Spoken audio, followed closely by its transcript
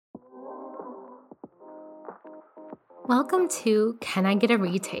Welcome to Can I Get a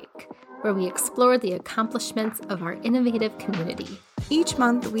Retake, where we explore the accomplishments of our innovative community. Each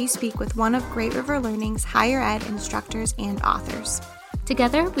month, we speak with one of Great River Learning's higher ed instructors and authors.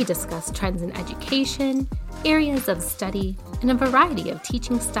 Together, we discuss trends in education, areas of study, and a variety of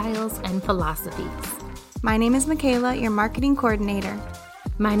teaching styles and philosophies. My name is Michaela, your marketing coordinator.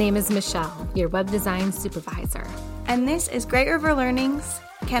 My name is Michelle, your web design supervisor. And this is Great River Learning's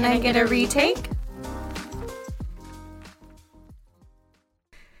Can I Get a Retake?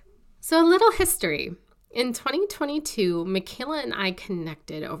 So a little history. In 2022, Michaela and I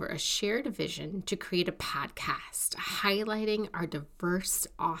connected over a shared vision to create a podcast highlighting our diverse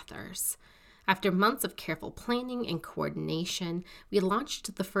authors. After months of careful planning and coordination, we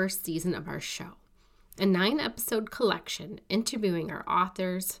launched the first season of our show, a 9-episode collection interviewing our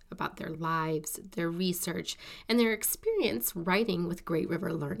authors about their lives, their research, and their experience writing with Great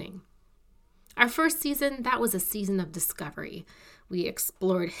River Learning. Our first season, that was a season of discovery. We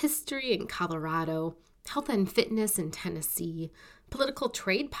explored history in Colorado, health and fitness in Tennessee, political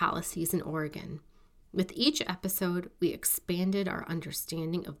trade policies in Oregon. With each episode, we expanded our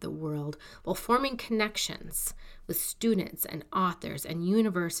understanding of the world while forming connections with students and authors and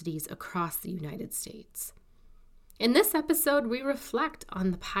universities across the United States. In this episode, we reflect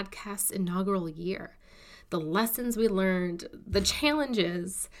on the podcast's inaugural year, the lessons we learned, the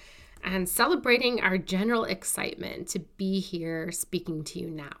challenges, and celebrating our general excitement to be here speaking to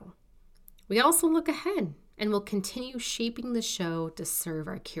you now. We also look ahead and will continue shaping the show to serve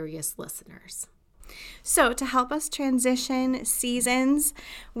our curious listeners. So to help us transition seasons,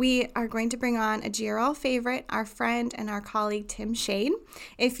 we are going to bring on a GRL favorite, our friend and our colleague, Tim Shade.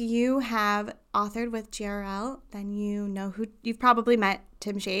 If you have authored with GRL, then you know who you've probably met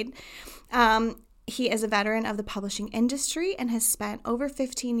Tim Shade. He is a veteran of the publishing industry and has spent over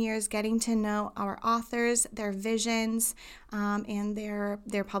 15 years getting to know our authors, their visions, and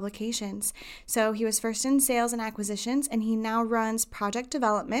their publications. So he was first in sales and acquisitions, and he now runs project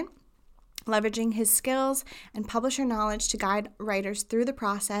development, leveraging his skills and publisher knowledge to guide writers through the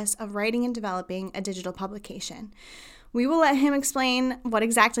process of writing and developing a digital publication. We will let him explain what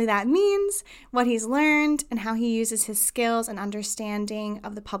exactly that means, what he's learned, and how he uses his skills and understanding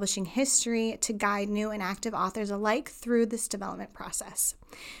of the publishing history to guide new and active authors alike through this development process.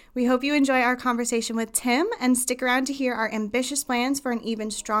 We hope you enjoy our conversation with Tim and stick around to hear our ambitious plans for an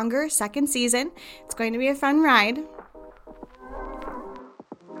even stronger second season. It's going to be a fun ride.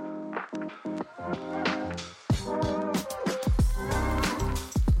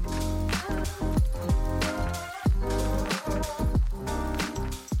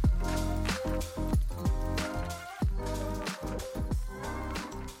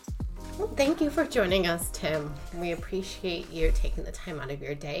 Thank you for joining us, Tim. We appreciate you taking the time out of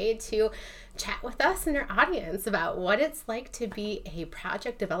your day to chat with us and our audience about what it's like to be a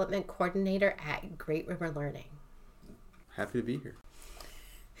project development coordinator at Great River Learning. Happy to be here.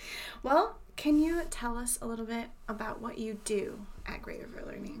 Well, can you tell us a little bit about what you do at Great River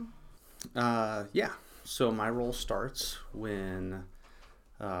Learning? Yeah. So my role starts when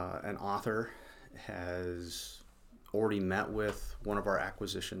an author has already met with one of our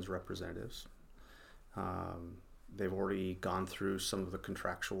acquisitions representatives. They've already gone through some of the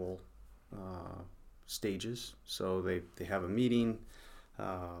contractual stages. So they have a meeting.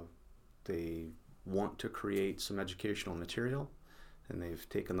 They want to create some educational material, and they've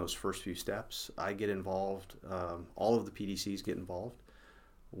taken those first few steps. I get involved. All of the PDCs get involved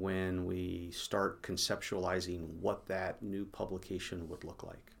when we start conceptualizing what that new publication would look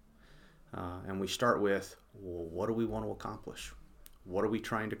like. And we start with, well, what do we want to accomplish? What are we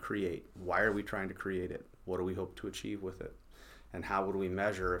trying to create? Why are we trying to create it? What do we hope to achieve with it? And how would we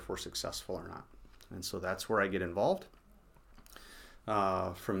measure if we're successful or not? And so that's where I get involved.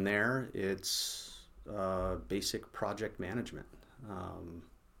 From there, it's basic project management.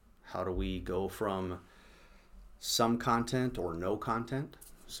 How do we go from some content or no content?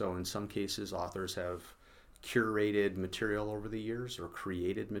 So in some cases, authors have curated material over the years or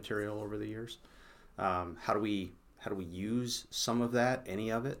created material over the years. How do we use some of that,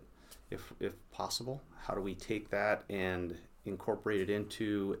 any of it, if possible? How do we take that and incorporate it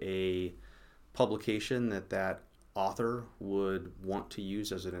into a publication that author would want to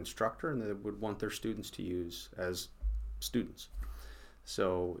use as an instructor and that would want their students to use as students?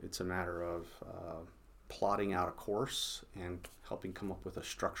 So it's a matter of plotting out a course and helping come up with a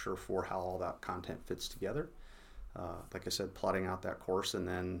structure for how all that content fits together. Like I said, plotting out that course and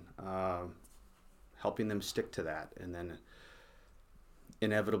then helping them stick to that, and then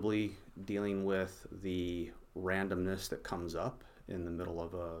inevitably dealing with the randomness that comes up in the middle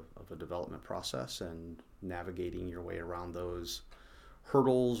of a development process and navigating your way around those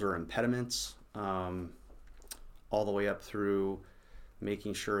hurdles or impediments, all the way up through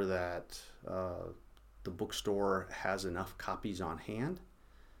making sure that the bookstore has enough copies on hand,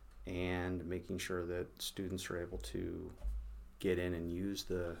 and making sure that students are able to get in and use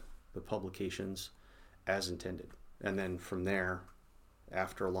the publications as intended. And then from there,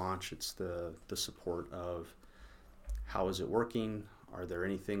 after launch, it's the support of how is it working? Are there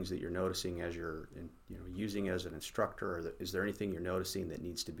any things that you're noticing as you're using it as an instructor? Or is there anything you're noticing that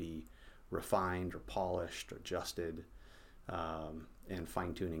needs to be refined or polished or adjusted, and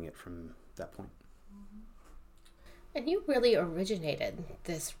fine-tuning it from that point? And you really originated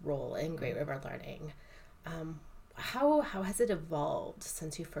this role in Great River Learning. How has it evolved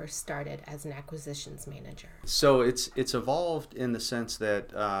since you first started as an acquisitions manager? So it's evolved in the sense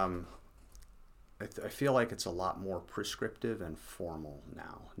that I feel like it's a lot more prescriptive and formal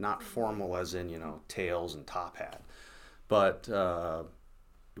now. Not formal as in, tails and top hat, but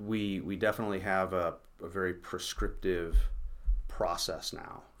we definitely have a very prescriptive process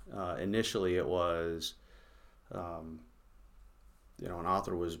now. Initially it was, an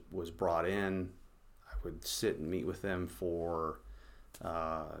author was brought in. I would sit and meet with them for,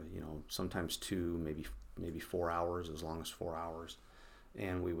 sometimes 2, maybe 4 hours, as long as 4 hours.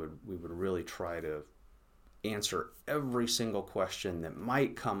 And we would really try to answer every single question that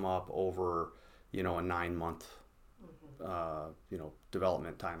might come up over, a 9-month,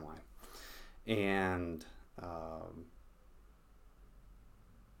 development timeline. And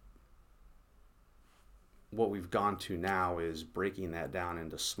what we've gone to now is breaking that down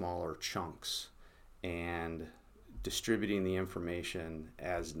into smaller chunks and distributing the information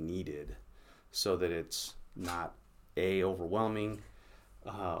as needed, so that it's not A, overwhelming,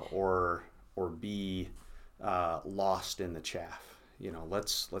 or B, lost in the chaff.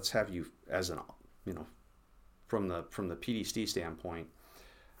 Let's have you as an, from the PDSD standpoint,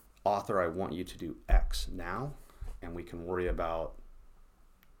 author, I want you to do X now, and we can worry about,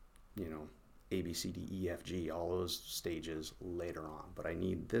 A, B, C, D, E, F, G, all those stages later on. But I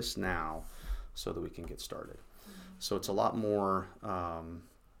need this now so that we can get started. So it's a lot more,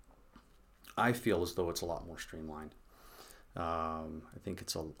 I feel as though it's a lot more streamlined. I think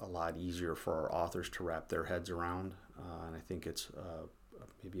it's a lot easier for our authors to wrap their heads around, and I think it's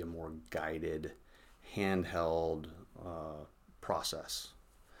maybe a more guided, handheld process.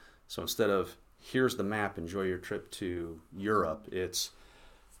 So instead of, here's the map, enjoy your trip to Europe, it's,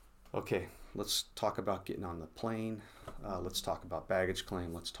 okay, let's talk about getting on the plane, let's talk about baggage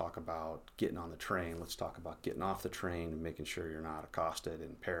claim, let's talk about getting on the train, let's talk about getting off the train and making sure you're not accosted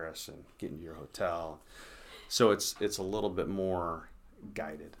in Paris and getting to your hotel. So it's a little bit more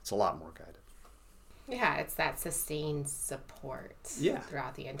guided. It's a lot more guided. Yeah, it's that sustained support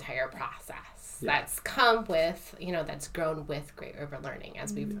throughout the entire process. Yeah. That's come with, that's grown with Great River Learning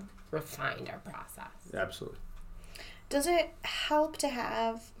as we've refined our process. Absolutely. Does it help for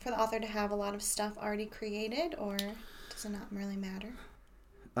the author to have a lot of stuff already created, or does it not really matter?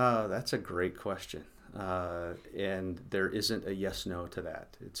 That's a great question. And there isn't a yes-no to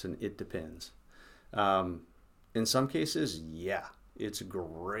that. It depends. In some cases, yeah, it's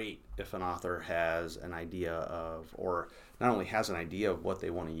great if an author has an idea of, or not only has an idea of what they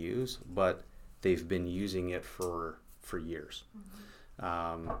want to use, but they've been using it for years.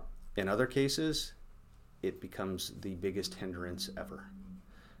 In other cases, it becomes the biggest hindrance ever,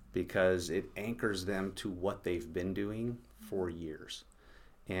 because it anchors them to what they've been doing for years.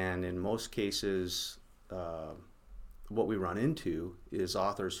 And in most cases, what we run into is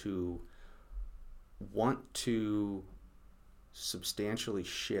authors who want to substantially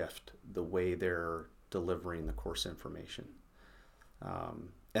shift the way they're delivering the course information.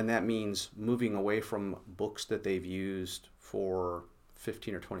 And that means moving away from books that they've used for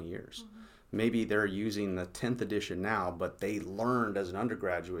 15 or 20 years. Maybe they're using the 10th edition now, but they learned as an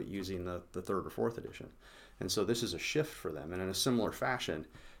undergraduate using the 3rd or 4th edition. And so this is a shift for them. And in a similar fashion,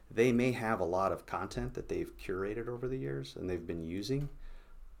 they may have a lot of content that they've curated over the years and they've been using,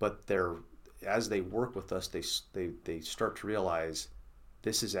 but as they work with us, they start to realize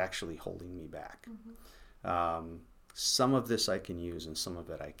this is actually holding me back. Some of this I can use and some of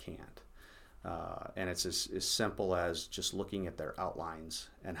it I can't. And it's as simple as just looking at their outlines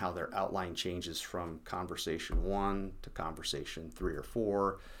and how their outline changes from conversation 1 to conversation 3 or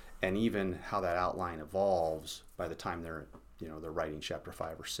 4, and even how that outline evolves by the time they're writing chapter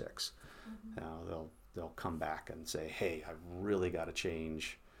 5 or 6. They'll come back and say, hey, I've really got to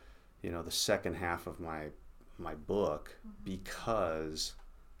change the second half of my book because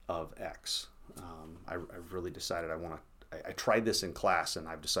of X. I've really decided I want I tried this in class and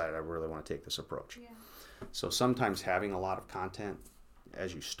I've decided I really want to take this approach. Yeah. So sometimes having a lot of content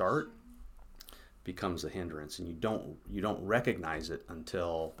as you start becomes a hindrance, and you don't recognize it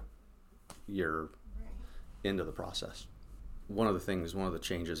until you're into the process. One of the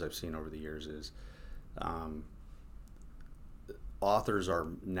changes I've seen over the years is authors are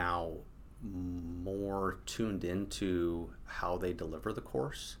now more tuned into how they deliver the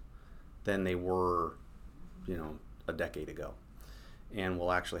course than they were, a decade ago. And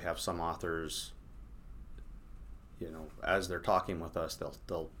we'll actually have some authors, as they're talking with us,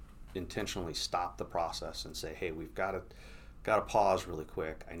 they'll intentionally stop the process and say, hey, we've got to pause really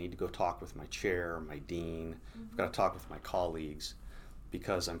quick. I need to go talk with my chair, my dean. I've got to talk with my colleagues,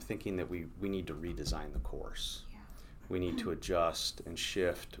 because I'm thinking that we need to redesign the course. Yeah. We need to adjust and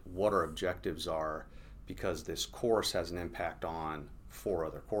shift what our objectives are, because this course has an impact on 4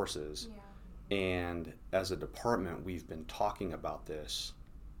 other courses. Yeah. And as a department, we've been talking about this,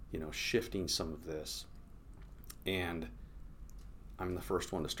 shifting some of this. And I'm the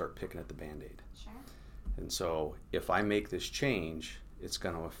first one to start picking at the Band-Aid. Sure. And so if I make this change, it's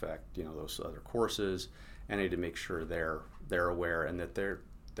going to affect, those other courses. And I need to make sure they're aware and that they're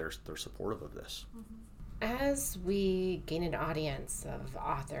supportive of this. Mm-hmm. As we gain an audience of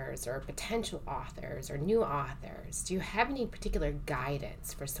authors or potential authors or new authors, do you have any particular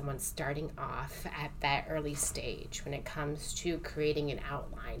guidance for someone starting off at that early stage when it comes to creating an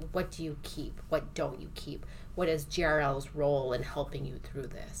outline? What do you keep? What don't you keep? What is GRL's role in helping you through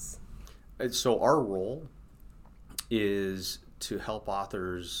this? So our role is to help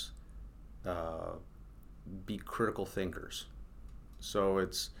authors be critical thinkers. So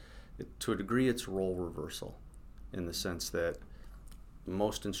to a degree, it's role reversal, in the sense that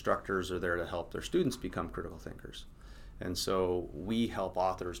most instructors are there to help their students become critical thinkers. And so we help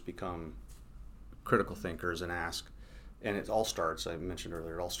authors become critical thinkers and ask, and it all starts, I mentioned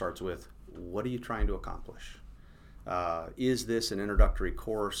earlier, it all starts with, what are you trying to accomplish? Is this an introductory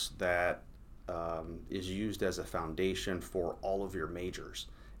course that is used as a foundation for all of your majors?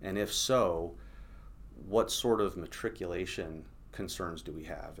 And if so, what sort of matriculation concerns do we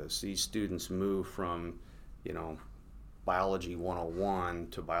have as these students move from, biology 101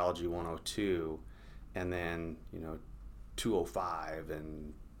 to biology 102, and then, 205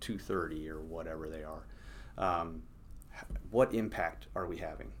 and 230 or whatever they are? What impact are we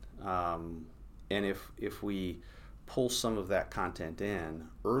having? And if we pull some of that content in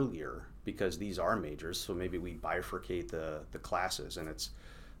earlier, because these are majors, so maybe we bifurcate the classes, and it's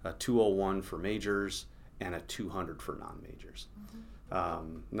a 201 for majors and a 200 for non-majors.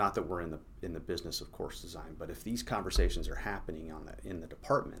 Mm-hmm. Not that we're in the business of course design, but if these conversations are happening in the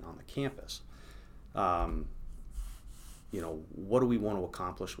department, on the campus, what do we want to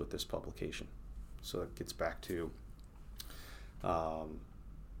accomplish with this publication? So it gets back to how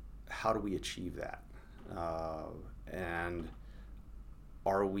do we achieve that? And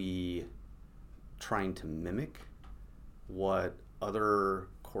are we trying to mimic what other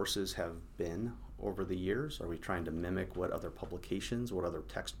courses have been over the years? Are we trying to mimic what other publications, what other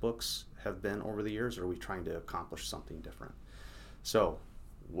textbooks have been over the years? Or are we trying to accomplish something different? So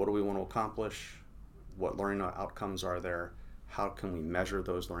what do we want to accomplish? What learning outcomes are there? How can we measure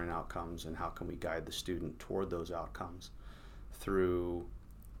those learning outcomes, and how can we guide the student toward those outcomes through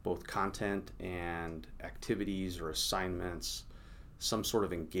both content and activities or assignments, some sort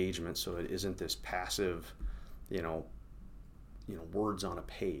of engagement, so it isn't this passive, words on a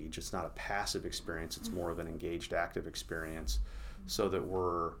page. It's not a passive experience. It's more of an engaged, active experience, so that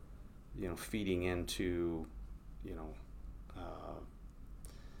we're, feeding into,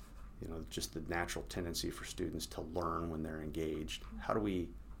 just the natural tendency for students to learn when they're engaged. How do we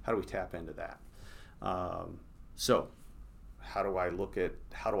tap into that? So how do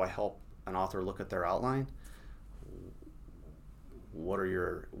I help an author look at their outline? What are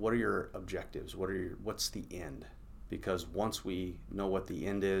your objectives? What's the end? Because once we know what the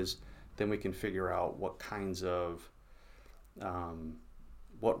end is, then we can figure out what kinds of not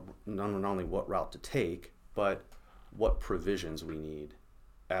only what route to take, but what provisions we need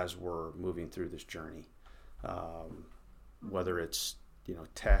as we're moving through this journey. Whether it's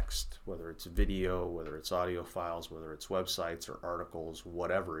text, whether it's video, whether it's audio files, whether it's websites or articles,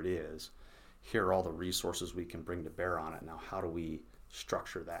 whatever it is, here are all the resources we can bring to bear on it. Now, how do we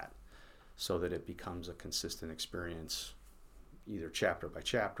structure that so that it becomes a consistent experience, either chapter by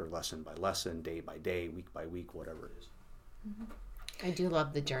chapter, lesson by lesson, day by day, week by week, whatever it is? I do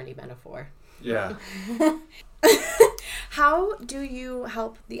love the journey metaphor. Yeah. How do you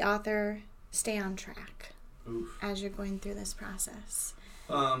help the author stay on track as you're going through this process?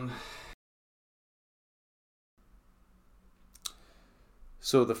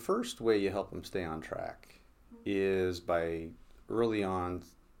 So the first way you help them stay on track is by early on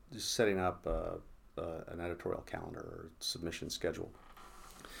just setting up an editorial calendar or submission schedule.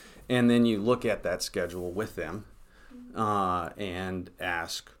 And then you look at that schedule with them and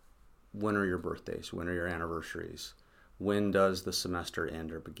ask, when are your birthdays? When are your anniversaries? When does the semester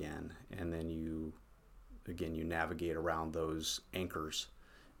end or begin? And then you navigate around those anchors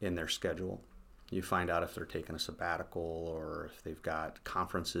in their schedule. You find out if they're taking a sabbatical or if they've got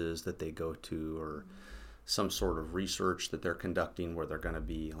conferences that they go to or some sort of research that they're conducting where they're going to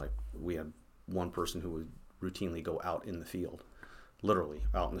be, like we had one person who would routinely go out in the field, literally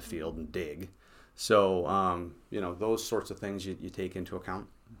out in the field and dig. So, those sorts of things you take into account.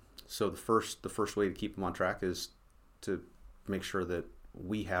 So the first way to keep them on track is to make sure that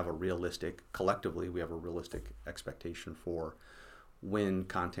collectively we have a realistic expectation for when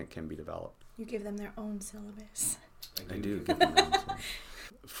content can be developed. You give them their own syllabus. I do give them their own syllabus.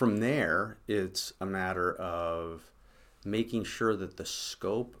 From there, it's a matter of making sure that the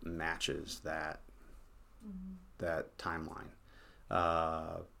scope matches that timeline.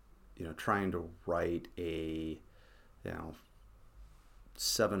 Trying to write a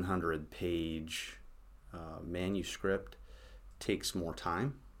 700-page manuscript takes more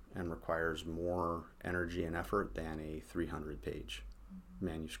time and requires more energy and effort than a 300-page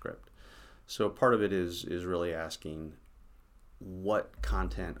manuscript. So part of it is really asking, what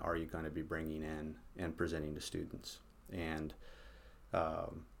content are you going to be bringing in and presenting to students? And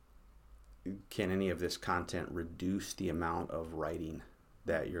can any of this content reduce the amount of writing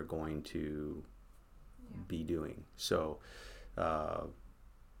that you're going to be doing? So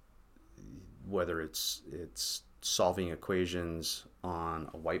whether it's solving equations on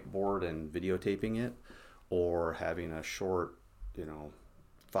a whiteboard and videotaping it, or having a short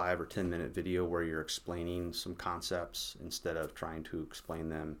 5 or 10 minute video where you're explaining some concepts instead of trying to explain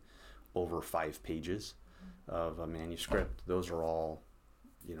them over 5 pages of a manuscript. Those are all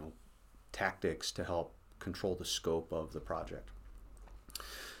tactics to help control the scope of the project.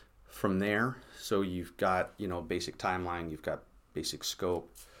 From there, so you've got basic timeline, you've got basic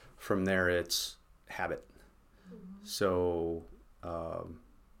scope. From there, it's habit. So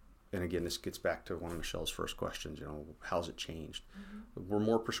and again, this gets back to one of Michelle's first questions, how's it changed? We're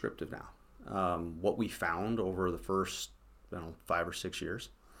more prescriptive now. What we found over the first 5 or 6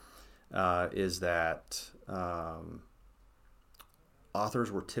 years is that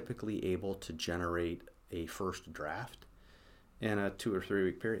authors were typically able to generate a first draft in a 2 or 3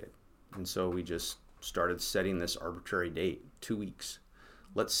 week period. And so we just started setting this arbitrary date, 2 weeks.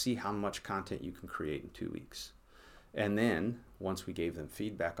 Let's see how much content you can create in 2 weeks. And then once we gave them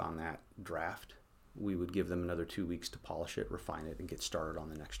feedback on that draft, we would give them another 2 weeks to polish it, refine it, and get started on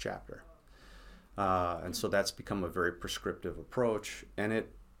the next chapter. And so that's become a very prescriptive approach, and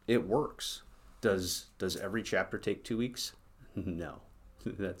it works. Does every chapter take 2 weeks? No,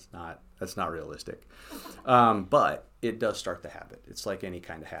 that's not realistic. But it does start the habit. It's like any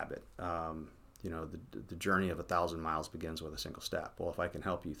kind of habit. The journey of 1,000 miles begins with a single step. Well, if I can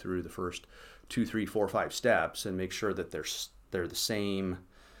help you through the first 2, 3, 4, 5 steps and make sure that they're the same,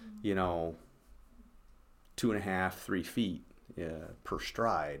 2.5, 3 feet per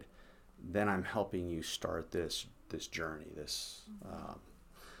stride, then I'm helping you start this journey, this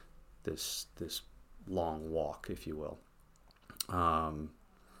long walk, if you will. And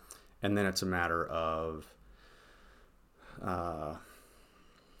then it's a matter of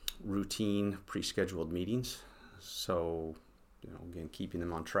routine pre-scheduled meetings. So, again, keeping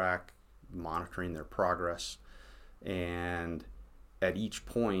them on track, monitoring their progress, and at each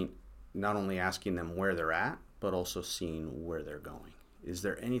point, not only asking them where they're at, but also seeing where they're going. Is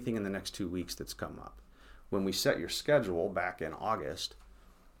there anything in the next 2 weeks that's come up? When we set your schedule back in August,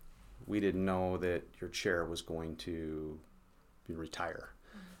 we didn't know that your chair was going to retire.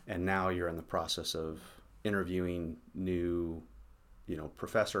 And now you're in the process of interviewing new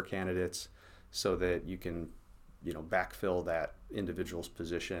professor candidates so that you can backfill that individual's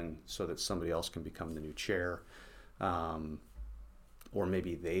position so that somebody else can become the new chair, or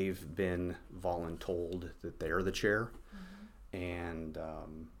maybe they've been voluntold that they're the chair, and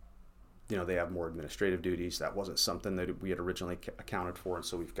they have more administrative duties. That wasn't something that we had originally accounted for, and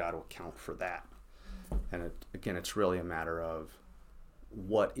so we've got to account for that. And it's really a matter of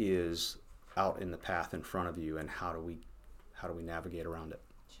what is out in the path in front of you, and how do we navigate around it.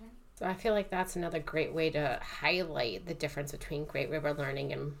 Sure. So I feel like that's another great way to highlight the difference between Great River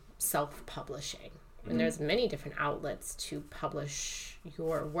Learning and self-publishing. And there's many different outlets to publish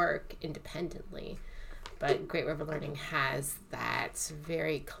your work independently, but Great River Learning has that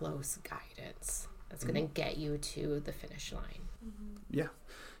very close guidance that's going to get you to the finish line. Yeah,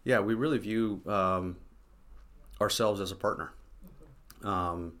 Yeah, we really view ourselves as a partner.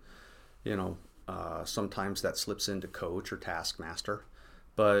 You know, sometimes that slips into coach or taskmaster,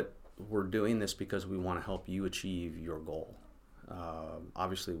 but we're doing this because we want to help you achieve your goal.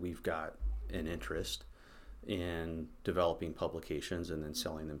 Obviously, we've got an interest in developing publications and then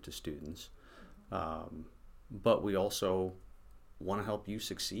selling them to students, but we also want to help you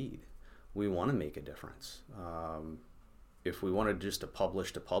succeed. We want to make a difference. If we wanted just to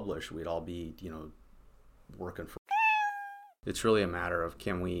publish, we'd all be, working for. It's really a matter of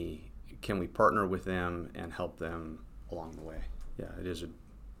can we partner with them and help them along the way. Yeah, it is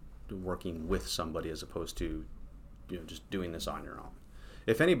working with somebody as opposed to, just doing this on your own.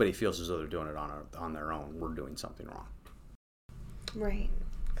 If anybody feels as though they're doing it on their own, we're doing something wrong. Right.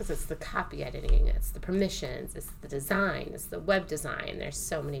 Because it's the copy editing, it's the permissions, it's the design, it's the web design. There's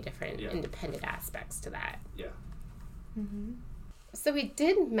so many different independent aspects to that. Yeah. Mm-hmm. So we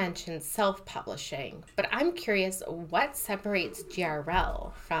did mention self-publishing, but I'm curious what separates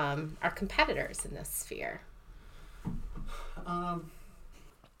GRL from our competitors in this sphere? I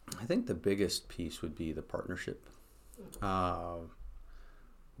think the biggest piece would be the partnership.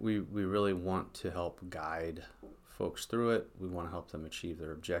 We really want to help guide folks through it. We want to help them achieve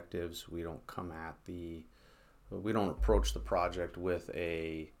their objectives. We don't approach the project with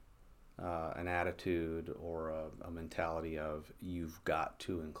an attitude or a mentality of you've got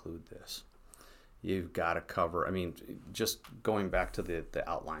to include this. You've got to cover. I mean, just going back to the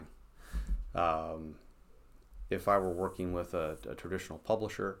outline. If I were working with a traditional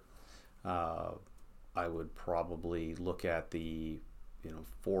publisher, I would probably look at the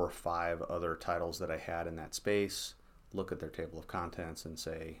 4 or 5 other titles that I had in that space, look at their table of contents and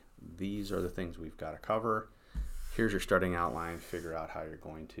say, these are the things we've got to cover. Here's your starting outline. Figure out how you're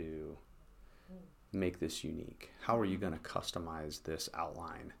going to make this unique. How are you going to customize this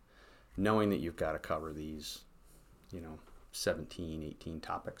outline, knowing that you've got to cover these, 17, 18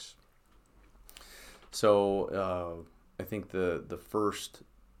 topics. So I think the first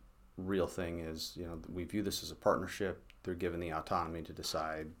real thing is, we view this as a partnership. They're given the autonomy to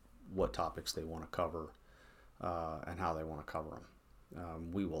decide what topics they want to cover and how they want to cover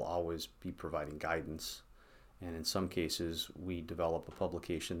them. We will always be providing guidance, and in some cases we develop a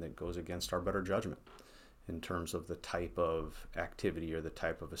publication that goes against our better judgment in terms of the type of activity or the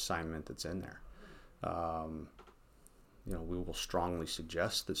type of assignment that's in there. We will strongly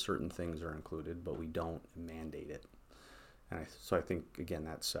suggest that certain things are included, but we don't mandate it. And so I think, again,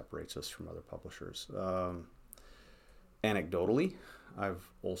 that separates us from other publishers. Anecdotally, I've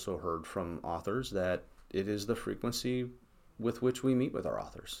also heard from authors that it is the frequency with which we meet with our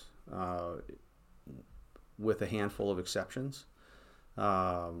authors. With a handful of exceptions,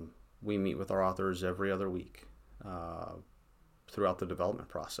 we meet with our authors every other week throughout the development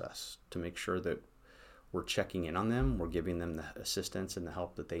process to make sure that we're checking in on them, we're giving them the assistance and the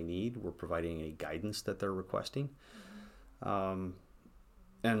help that they need, we're providing a guidance that they're requesting. And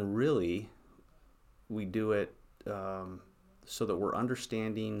really, we do it so that we're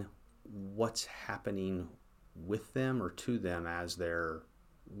understanding what's happening with them or to them as they're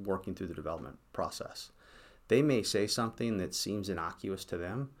working through the development process. They may say something that seems innocuous to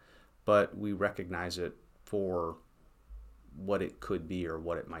them, but we recognize it for what it could be or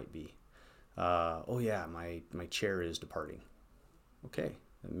what it might be. My chair is departing. Okay,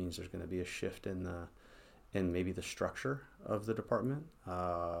 that means there's going to be a shift in maybe the structure of the department.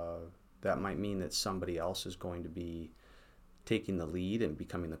 That might mean that somebody else is going to be taking the lead and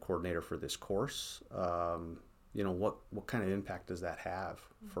becoming the coordinator for this course. What kind of impact does that have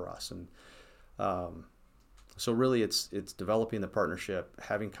for us? And so really it's developing the partnership,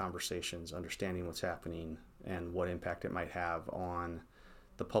 having conversations, understanding what's happening and what impact it might have on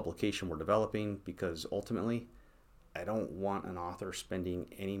the publication we're developing, because ultimately I don't want an author spending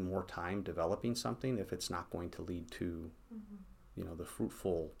any more time developing something if it's not going to lead to the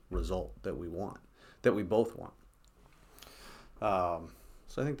fruitful result that we want, that we both want.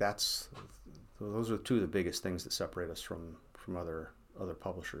 So I think those are 2 of the biggest things that separate us from other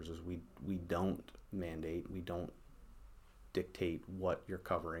publishers is we don't mandate, we don't dictate what you're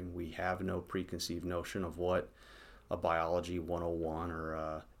covering. We have no preconceived notion of what a biology 101 or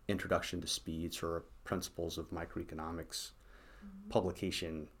a introduction to speeds or a principles of microeconomics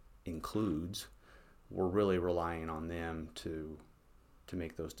publication includes. We're really relying on them to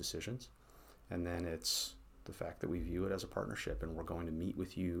make those decisions. And then it's the fact that we view it as a partnership, and we're going to meet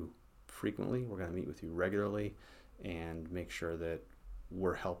with you frequently, we're going to meet with you regularly, and make sure that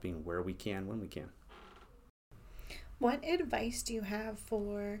we're helping where we can, when we can. What advice do you have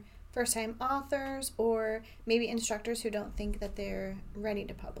for first-time authors or maybe instructors who don't think that they're ready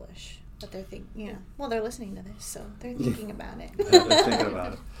to publish, but they're they're listening to this, so they're thinking about it. They're thinking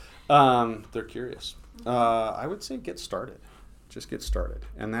about it. They're curious. I would say get started. Just get started.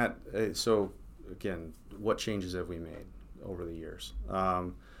 And that, so again, what changes have we made over the years?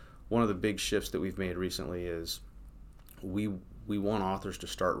 One of the big shifts that we've made recently is we want authors to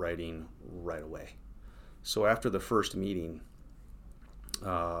start writing right away. So after the first meeting,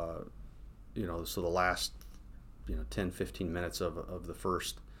 so the last 10, 15 minutes of the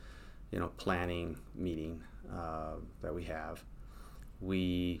first planning meeting that we have,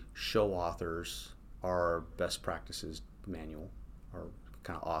 we show authors our best practices manual, our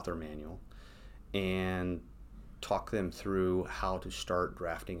kind of author manual, and talk them through how to start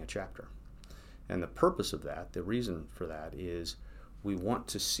drafting a chapter. And the purpose of that, the reason for that, is we want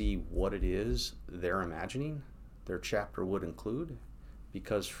to see what it is they're imagining their chapter would include,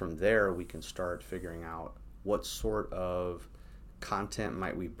 because from there we can start figuring out what sort of content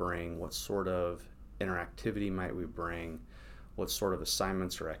might we bring, what sort of interactivity might we bring, what sort of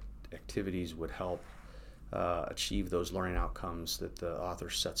assignments or activities would help achieve those learning outcomes that the author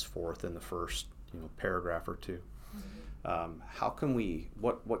sets forth in the first paragraph or two. How can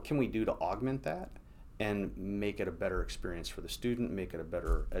what can we do to augment that and make it a better experience for the student, make it a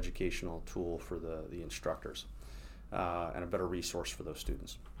better educational tool for the instructors, and a better resource for those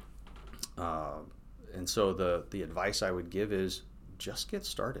students. And so the advice I would give is just get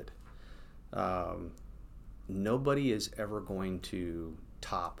started. Nobody is ever going to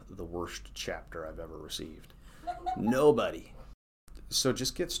top the worst chapter I've ever received. Nobody. So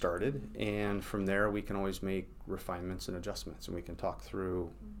just get started, and from there we can always make refinements and adjustments, and we can talk through,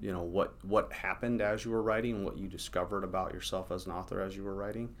 what happened as you were writing, what you discovered about yourself as an author as you were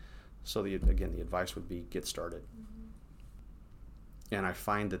writing. So the advice would be get started. And I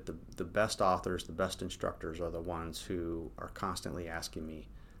find that the best authors, the best instructors are the ones who are constantly asking me,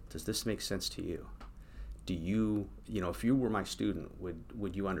 does this make sense to you? Do you, if you were my student,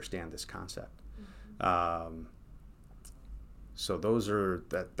 would you understand this concept? So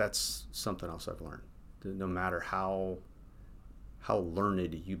that's something else I've learned. No matter how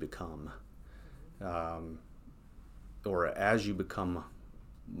learned you become, or as you become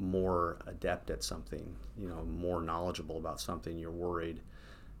more adept at something, more knowledgeable about something, you're worried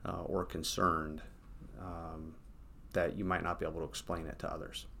or concerned that you might not be able to explain it to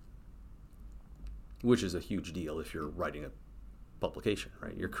others, which is a huge deal if you're writing a publication,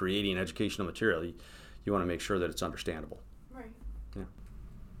 right? You're creating educational material. You want to make sure that it's understandable. Right. Yeah.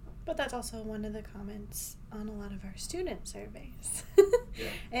 But that's also one of the comments on a lot of our student surveys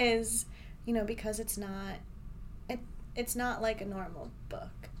is, because it's not like a normal book.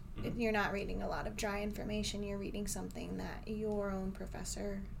 Mm-hmm. You're not reading a lot of dry information. You're reading something that your own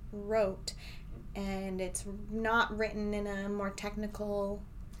professor wrote, and it's not written in a more technical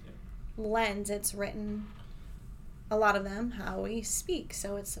lens. It's written, a lot of them, how we speak.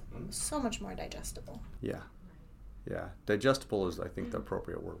 So it's so much more digestible. Yeah, digestible is, I think, the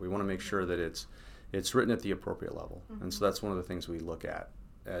appropriate word. We want to make sure that it's written at the appropriate level, and so that's one of the things we look at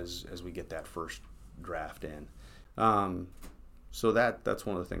as we get that first draft in. So that's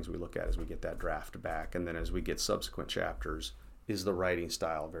one of the things we look at as we get that draft back, and then as we get subsequent chapters, is the writing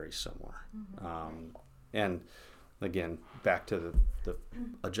style very similar? And again, back to the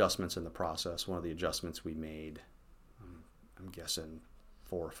adjustments in the process. One of the adjustments we made, I'm guessing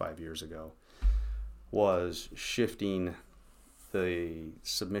 4 or 5 years ago, was shifting the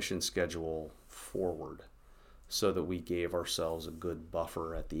submission schedule forward so that we gave ourselves a good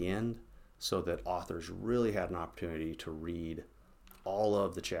buffer at the end so that authors really had an opportunity to read all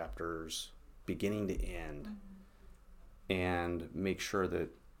of the chapters beginning to end and make sure that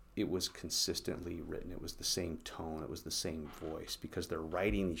it was consistently written. It was the same tone, it was the same voice, because they're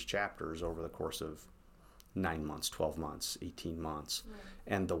writing these chapters over the course of 9 months, 12 months, 18 months. Right.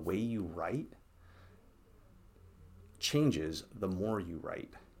 And the way you write changes the more you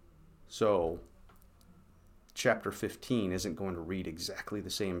write. So chapter 15 isn't going to read exactly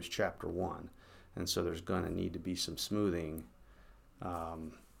the same as chapter 1, and so there's going to need to be some smoothing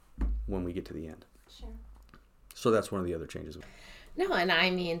when we get to the end. Sure. So that's one of the other changes. No, and I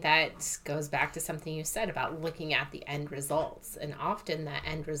mean, that goes back to something you said about looking at the end results. And often that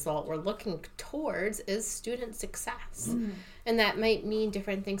end result we're looking towards is student success. Mm-hmm. And that might mean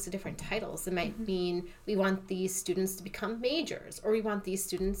different things to different titles. It might mean we want these students to become majors, or we want these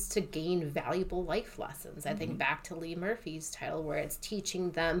students to gain valuable life lessons. I think back to Lee Murphy's title, where it's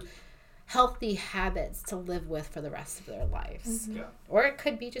teaching them healthy habits to live with for the rest of their lives. Yeah. Or it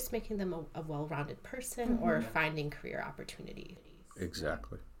could be just making them a well-rounded person or finding career opportunity.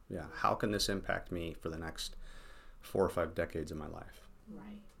 Exactly. Yeah. How can this impact me for the next 4 or 5 decades of my life?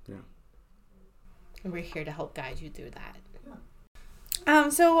 Right. Yeah. And we're here to help guide you through that.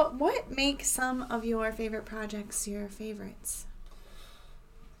 So what makes some of your favorite projects your favorites?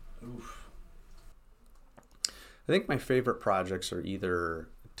 Oof. I think my favorite projects are either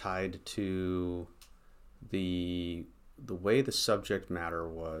tied to the way the subject matter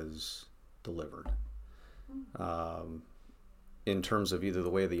was delivered, in terms of either the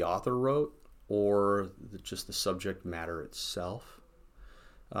way the author wrote or just the subject matter itself,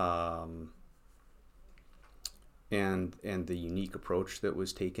 and the unique approach that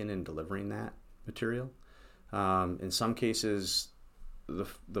was taken in delivering that material. In some cases,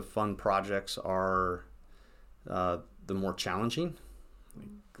 the fun projects are the more challenging.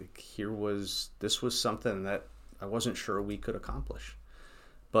 Like this was something that I wasn't sure we could accomplish,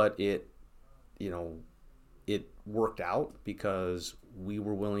 but it worked out because we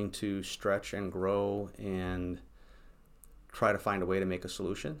were willing to stretch and grow and try to find a way to make a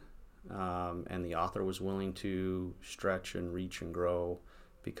solution. And the author was willing to stretch and reach and grow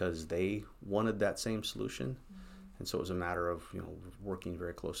because they wanted that same solution. And so it was a matter of working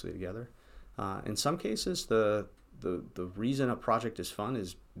very closely together. In some cases, the reason a project is fun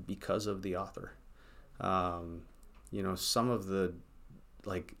is because of the author. Some of the,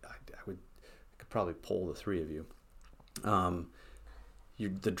 like, I could probably poll the three of you.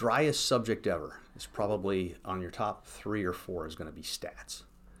 The driest subject ever is probably on your top 3 or 4 is going to be stats,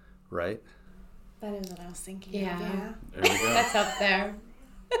 right? That is what I was thinking. Yeah. Yeah. There we go. That's up there.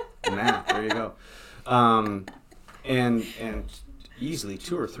 Math, there you go. And easily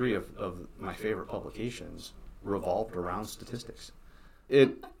 2 or 3 of my favorite publications revolved around statistics.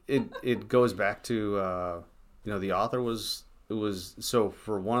 It goes back to the author was so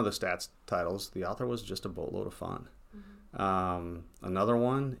for one of the stats titles, the author was just a boatload of fun. Another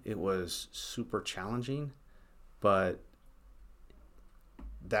one, it was super challenging, but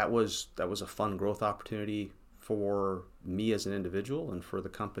that was a fun growth opportunity for me as an individual and for the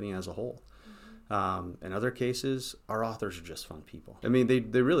company as a whole. In other cases, our authors are just fun people. I mean,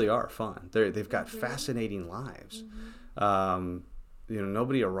 they really are fun. They've got fascinating lives.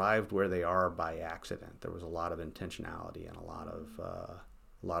 Nobody arrived where they are by accident. There was a lot of intentionality and a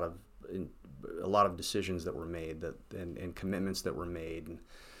lot of decisions that were made and commitments that were made and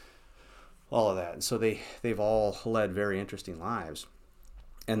all of that. And so they've all led very interesting lives.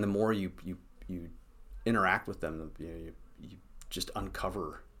 And the more you interact with them, you just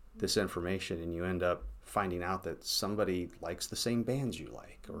uncover this information, and you end up finding out that somebody likes the same bands you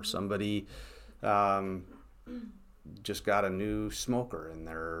like, or somebody just got a new smoker and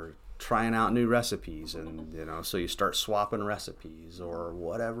they're trying out new recipes, and so you start swapping recipes or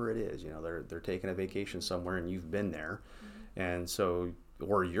whatever it is. They're taking a vacation somewhere and you've been there, and so,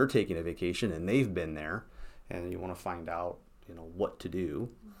 or you're taking a vacation and they've been there, and you want to find out what to do.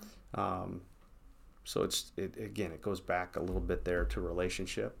 So it goes back a little bit there to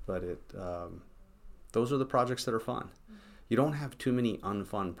relationship, but those are the projects that are fun. You don't have too many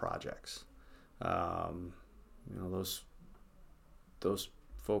unfun projects. Those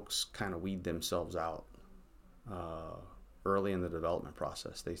folks kind of weed themselves out early in the development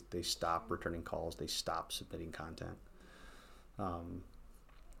process. They stop returning calls. They stop submitting content.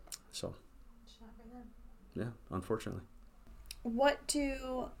 Yeah, unfortunately. What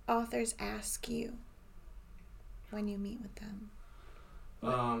do authors ask you when you meet with them?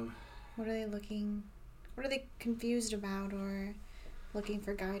 What are they looking? What are they confused about or looking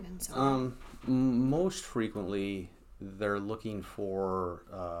for guidance on? Most frequently, they're looking for,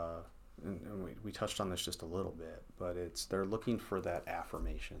 and we touched on this just a little bit, but they're looking for that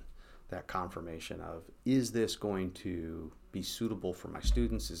affirmation, that confirmation of, is this going to be suitable for my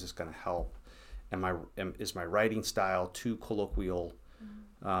students? Is this going to help? Is my writing style too colloquial?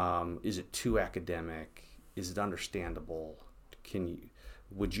 Is it too academic? Is it understandable?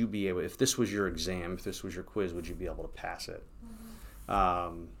 Would you be able, if this was your exam, if this was your quiz, would you be able to pass it?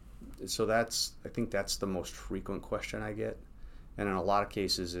 So I think that's the most frequent question I get. And in a lot of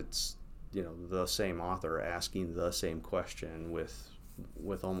cases, it's, the same author asking the same question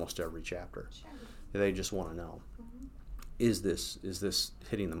with almost every chapter. Sure. They just want to know, is this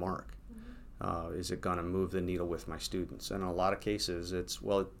hitting the mark? Is it going to move the needle with my students? And in a lot of cases, it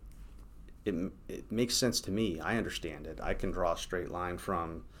makes sense to me. I understand it. I can draw a straight line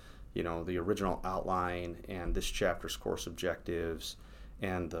from, the original outline and this chapter's course objectives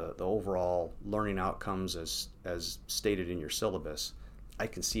and the overall learning outcomes as stated in your syllabus. I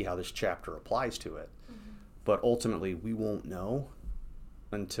can see how this chapter applies to it. But ultimately, we won't know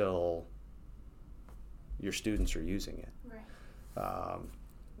until your students are using it. Right.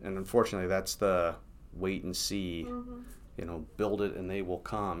 And unfortunately, that's the wait and see, build it and they will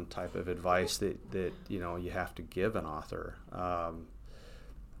come type of advice that you have to give an author.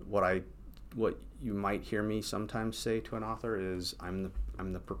 What you might hear me sometimes say to an author is, I'm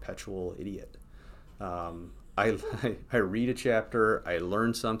the perpetual idiot. I read a chapter, I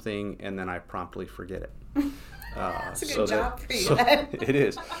learn something, and then I promptly forget it. That's a good job for you. It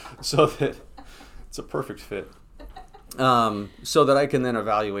is. So that it's a perfect fit. So that I can then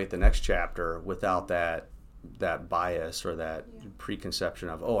evaluate the next chapter without that bias or that preconception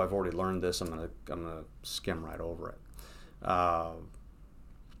of, I've already learned this, I'm gonna skim right over it.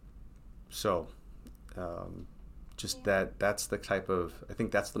 Just that's the type of, I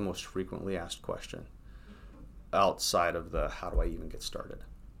think that's the most frequently asked question outside of the how do I even get started.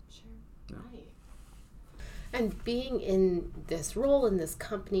 Sure. Yeah. Right. And being in this role in this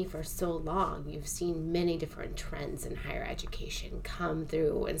company for so long, you've seen many different trends in higher education come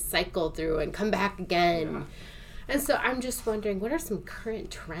through and cycle through and come back again. Yeah. And so I'm just wondering, what are some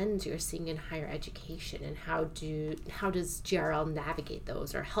current trends you're seeing in higher education, and how does GRL navigate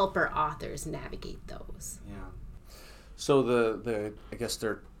those or help our authors navigate those? Yeah. So I guess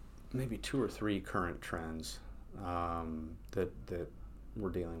there are maybe 2 or 3 current trends that we're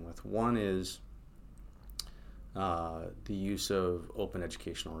dealing with. One is the use of open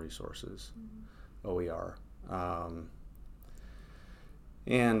educational resources, OER.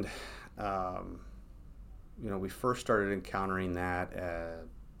 We first started encountering that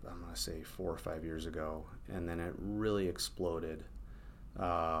I'm going to say 4 or 5 years ago, and then it really exploded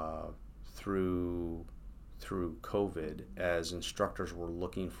through COVID as instructors were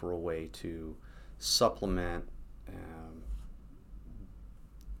looking for a way to supplement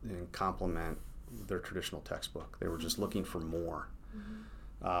and complement their traditional textbook. They were just looking for more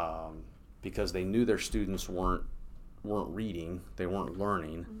because they knew their students weren't reading, they weren't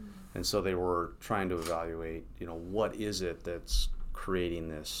learning, and so they were trying to evaluate, what is it that's creating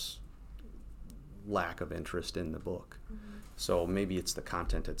this lack of interest in the book. So maybe it's the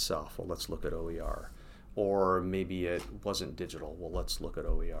content itself. Well, let's look at OER. Or maybe it wasn't digital. Well, let's look at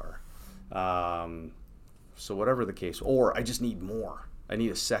OER. So whatever the case, or I just need more. I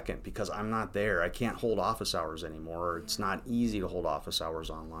need a second because I'm not there. I can't hold office hours anymore. It's not easy to hold office hours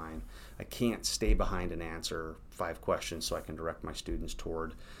online. I can't stay behind and answer 5 questions so I can direct my students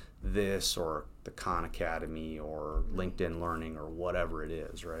toward this or the Khan Academy or LinkedIn Learning or whatever it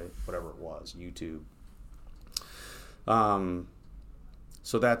is, right? Whatever it was, YouTube.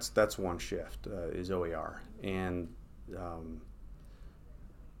 So that's one shift is OER, and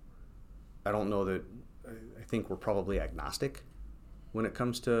I don't know that I think we're probably agnostic when it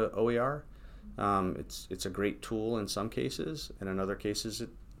comes to OER. It's a great tool in some cases, and in other cases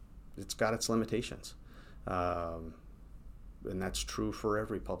it's got its limitations, and that's true for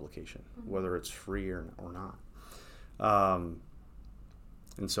every publication, whether it's free or not.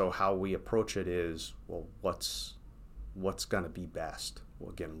 And so how we approach it is, well, what's going to be best? Well,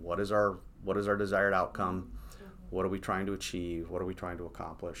 again, what is our desired outcome? What are we trying to achieve? What are we trying to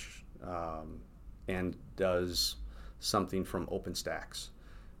accomplish? And does something from OpenStax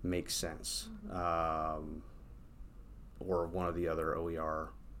make sense? Or one of the other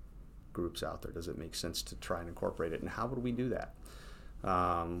OER groups out there, does it make sense to try and incorporate it? And how would we do that?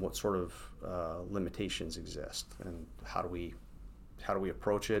 What sort of limitations exist? And how do we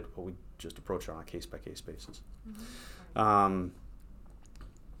approach it? Well, we just approach it on a case-by-case basis.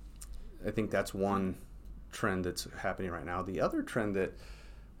 I think that's one trend that's happening right now. The other trend that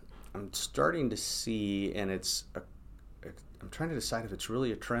I'm starting to see, and I'm trying to decide if it's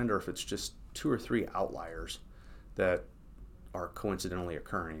really a trend or if it's just 2 or 3 outliers that are coincidentally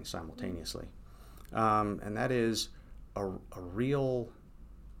occurring simultaneously. And that is a real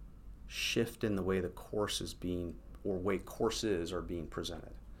shift in the way the course is being, or way courses are being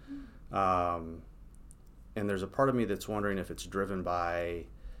presented. And there's a part of me that's wondering if it's driven by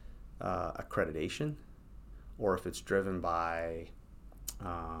accreditation, or if it's driven by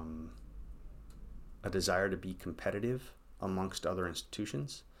a desire to be competitive amongst other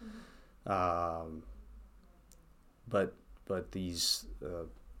institutions. But these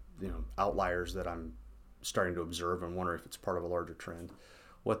outliers that I'm starting to observe and wonder if it's part of a larger trend,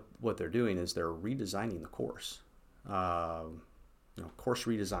 what they're doing is they're redesigning the course. Course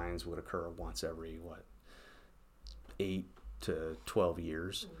redesigns would occur once every 8 to 12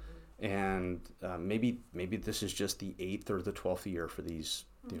 years. And maybe this is just the 8th or the 12th year for these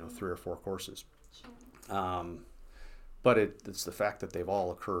 3 or 4 courses. Sure. But it's the fact that they've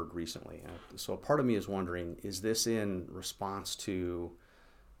all occurred recently. So part of me is wondering, is this in response to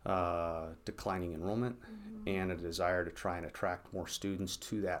declining enrollment and a desire to try and attract more students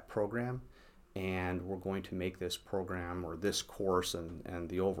to that program. And we're going to make this program or this course and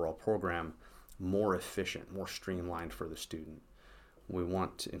the overall program more efficient, more streamlined for the student. We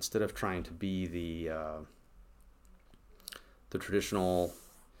want to, instead of trying to be the traditional,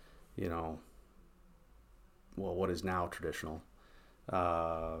 what is now traditional,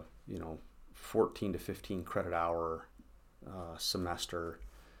 14 to 15 credit hour semester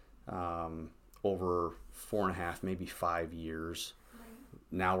over 4.5, maybe 5 years.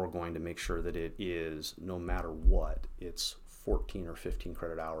 Now we're going to make sure that it is, no matter what, it's 14 or 15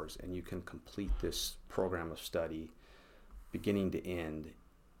 credit hours, and you can complete this program of study beginning to end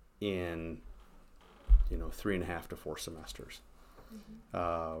in 3.5 to 4 semesters.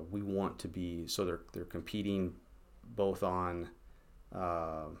 We want to be, so they're competing both on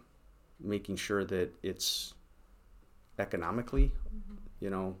making sure that it's economically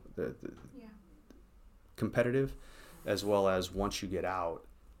competitive, as well as once you get out,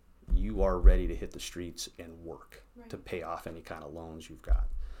 you are ready to hit the streets and work to pay off any kind of loans you've got,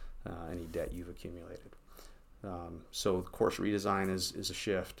 any debt you've accumulated. So the course redesign is a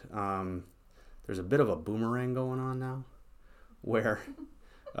shift. There's a bit of a boomerang going on now, where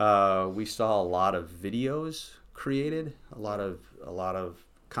we saw a lot of videos created, a lot of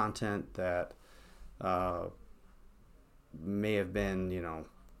content that may have been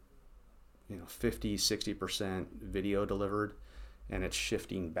 50-60% video delivered, and it's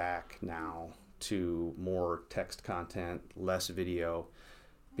shifting back now to more text content, less video,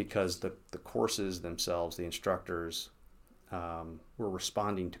 because the courses themselves, the instructors, were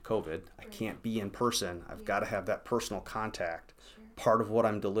responding to COVID. I can't be in person. I've got to have that personal contact. Part of what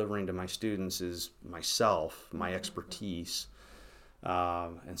I'm delivering to my students is myself, my expertise,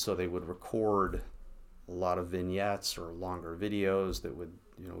 and so they would record a lot of vignettes or longer videos that would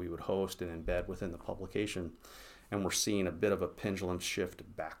we would host and embed within the publication. And we're seeing a bit of a pendulum shift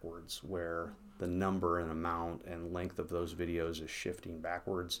backwards, where the number and amount and length of those videos is shifting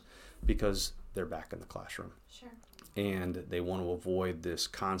backwards because they're back in the classroom. Sure. And they want to avoid this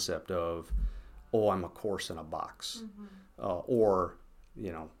concept of, I'm a course in a box. Or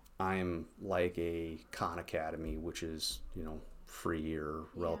I'm like a Khan Academy, which is, free or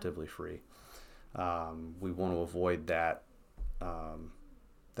relatively free. We want to avoid that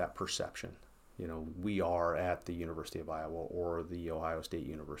perception. We are at the University of Iowa or the Ohio State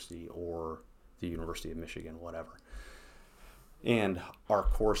University or the University of Michigan, whatever. And our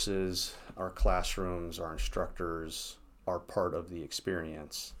courses, our classrooms, our instructors are part of the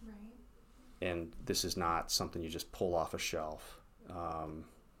experience. Right. And this is not something you just pull off a shelf.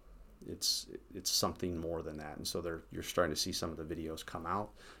 It's something more than that. And so you're starting to see some of the videos come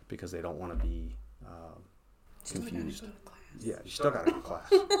out because they don't want to be confused. Yeah, you still got to go to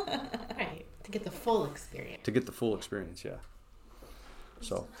class. Right, to get the full experience. Yeah.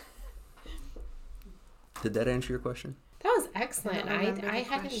 So, did that answer your question? That was excellent. I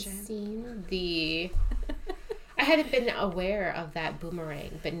hadn't seen I hadn't been aware of that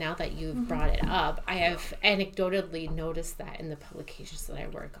boomerang, but now that you've brought it up, I have anecdotally noticed that in the publications that I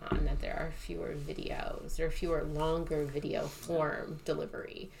work on, that there are fewer videos or fewer longer video form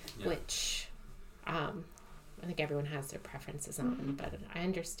delivery, which I think everyone has their preferences on, but I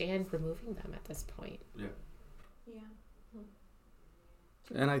understand removing them at this point. Yeah.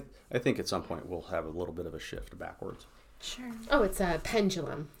 And I think at some point we'll have a little bit of a shift backwards. Sure. Oh, it's a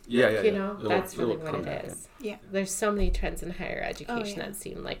pendulum. Yeah. That's really what it is. Yeah. There's so many trends in higher education that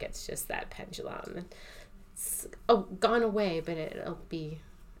seem like it's just that pendulum. It's gone away, but it'll be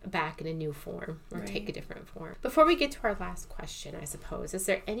back in a new form or take a different form. Before we get to our last question, I suppose, is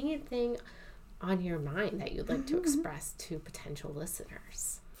there anything on your mind that you'd like to express to potential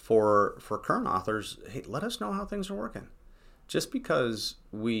listeners? For current authors, hey, let us know how things are working. Just because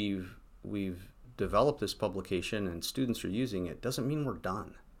we've developed this publication and students are using it doesn't mean we're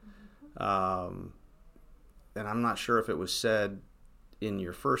done. And I'm not sure if it was said in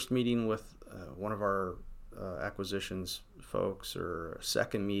your first meeting with one of our acquisitions folks, or a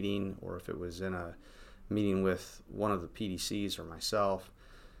second meeting, or if it was in a meeting with one of the PDCs or myself.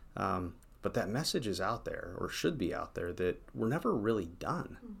 But that message is out there, or should be out there, that we're never really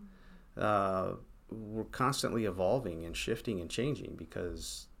done. We're constantly evolving and shifting and changing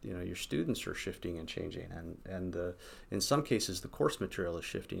because your students are shifting and changing, and in some cases the course material is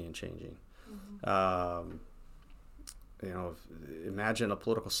shifting and changing. Imagine a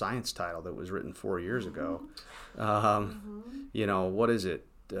political science title that was written 4 years ago. What is it?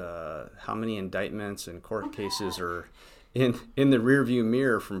 How many indictments and court cases are in the rearview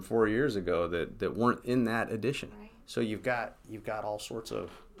mirror from 4 years ago that weren't in that edition? Right. So you've got all sorts of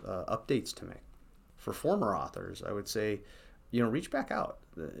updates to make. For former authors, I would say, reach back out.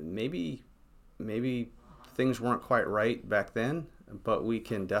 Maybe things weren't quite right back then, but we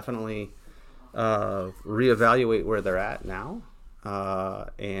can definitely reevaluate where they're at now,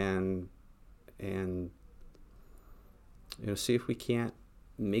 and see if we can't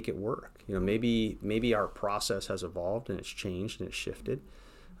make it work. Maybe our process has evolved and it's changed and it's shifted,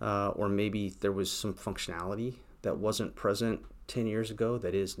 or maybe there was some functionality that wasn't present 10 years ago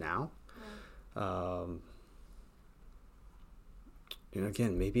that is now.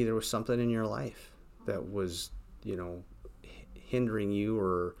 Again, maybe there was something in your life that was, hindering you,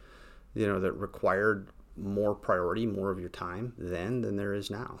 or, that required more priority, more of your time then than there is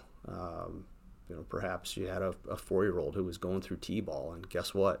now. Perhaps you had a 4-year-old who was going through T-ball, and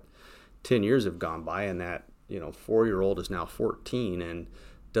guess what? 10 years have gone by, and that, 4-year-old is now 14 and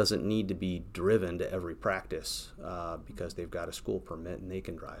doesn't need to be driven to every practice because they've got a school permit and they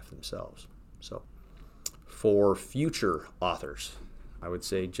can drive themselves. So for future authors, I would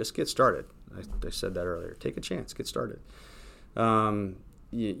say just get started. I said that earlier. Take a chance, get started.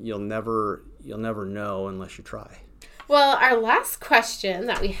 You'll never know unless you try. Well, our last question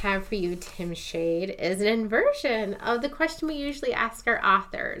that we have for you, Tim Shade, is an inversion of the question we usually ask our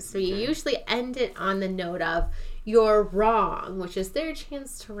authors. So you usually end it on the note of "you're wrong," which is their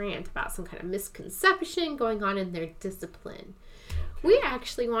chance to rant about some kind of misconception going on in their discipline. We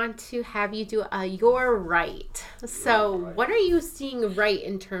actually want to have you do a "you're right." So what are you seeing right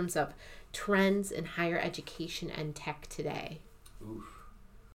in terms of trends in higher education and tech today? Oof.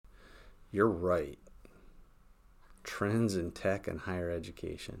 You're right. Trends in tech and higher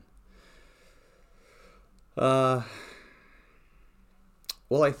education. Well,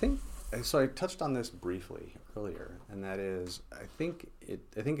 I think so. I touched on this briefly earlier, and that is, I think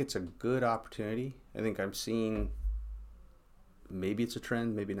it's a good opportunity. I think I'm seeing, maybe it's a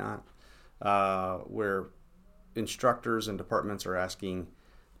trend, maybe not, where instructors and departments are asking,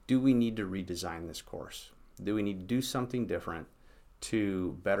 do we need to redesign this course? Do we need to do something different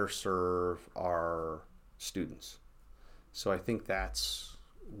to better serve our students? So I think that's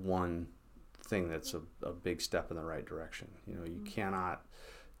one thing that's a big step in the right direction. You cannot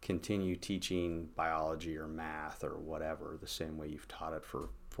continue teaching biology or math or whatever the same way you've taught it for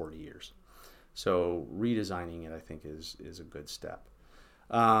 40 years. So redesigning it, I think, is a good step.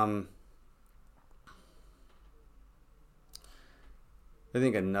 I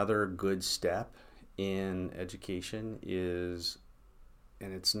think another good step in education is,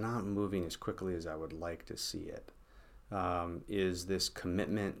 and it's not moving as quickly as I would like to see it, is this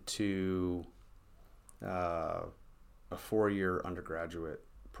commitment to a 4-year undergraduate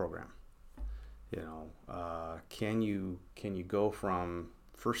program. Can you go from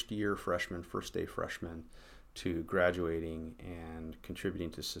first day freshman to graduating and contributing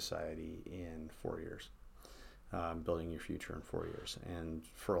to society in 4 years, building your future in 4 years? And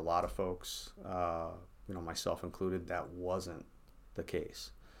for a lot of folks, myself included, that wasn't the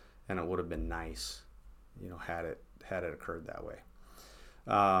case, and it would have been nice, had it occurred that way.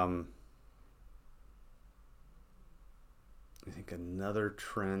 I think another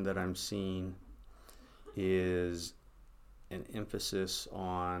trend that I'm seeing is an emphasis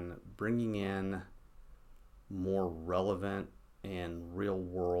on bringing in more relevant and real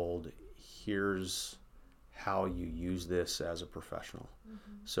world, here's how you use this as a professional.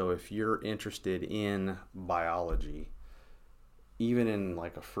 Mm-hmm. So if you're interested in biology, even in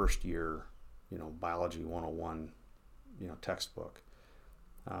like a first year, biology 101, textbook,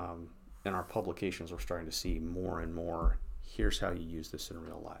 in our publications, we're starting to see more and more, here's how you use this in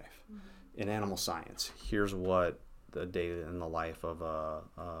real life. Mm-hmm. In animal science, here's what the day in the life of a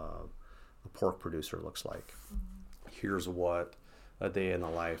pork producer looks like. Mm-hmm. Here's what a day in the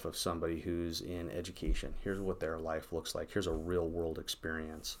life of somebody who's in education, here's what their life looks like. Here's a real world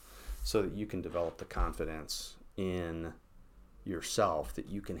experience, so that you can develop the confidence in yourself that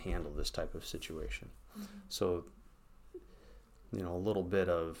you can handle this type of situation. Mm-hmm. So, a little bit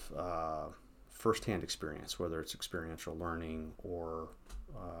of firsthand experience, whether it's experiential learning or,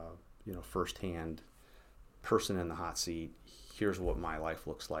 firsthand person in the hot seat. Here's what my life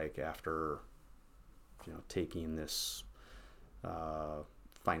looks like after, taking this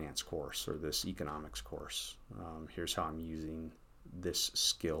finance course or this economics course. Here's how I'm using this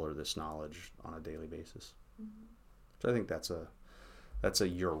skill or this knowledge on a daily basis. Mm-hmm. So I think that's a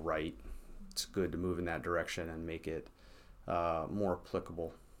you're right. It's good to move in that direction and make it more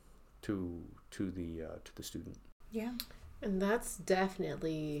applicable to the student. Yeah. And that's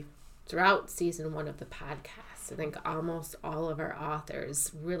definitely throughout season 1 of the podcast. I think almost all of our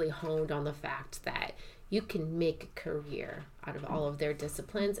authors really honed on the fact that you can make a career out of all of their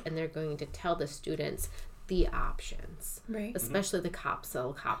disciplines, and they're going to tell the students the options, Right. especially the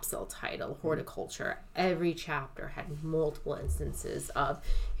COPSIL title, horticulture. Every chapter had multiple instances of,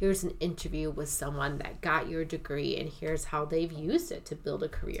 here's an interview with someone that got your degree, and here's how they've used it to build a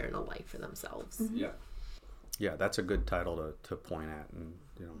career and a life for themselves. Yeah. Yeah, that's a good title to point at, and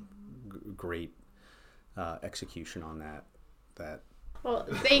great execution on that. Well,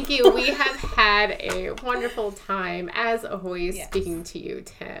 thank you. We have had a wonderful time, as always, speaking to you,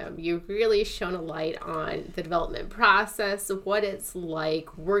 Tim. You've really shown a light on the development process, what it's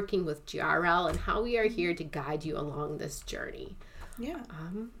like working with GRL, and how we are here to guide you along this journey. Yeah.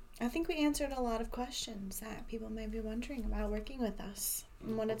 I think we answered a lot of questions that people may be wondering about working with us,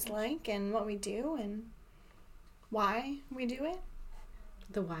 and what it's like, and what we do, and why we do it.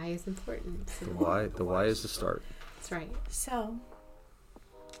 The why is important. The why is the start. That's right. So,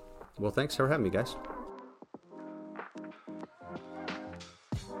 well, thanks for having me, guys.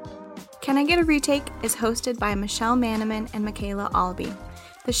 Can I Get a Retake is hosted by Michelle Manaman and Michaela Albee.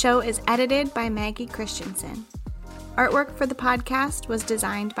 The show is edited by Maggie Christensen. Artwork for the podcast was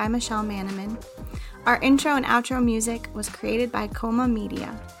designed by Michelle Manaman. Our intro and outro music was created by Coma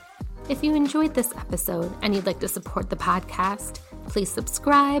Media. If you enjoyed this episode and you'd like to support the podcast, please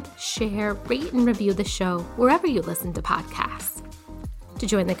subscribe, share, rate, and review the show wherever you listen to podcasts. To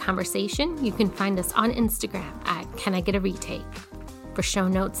join the conversation, you can find us on Instagram at Can I Get a Retake. For show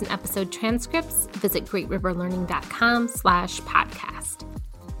notes and episode transcripts, visit greatriverlearning.com/podcast.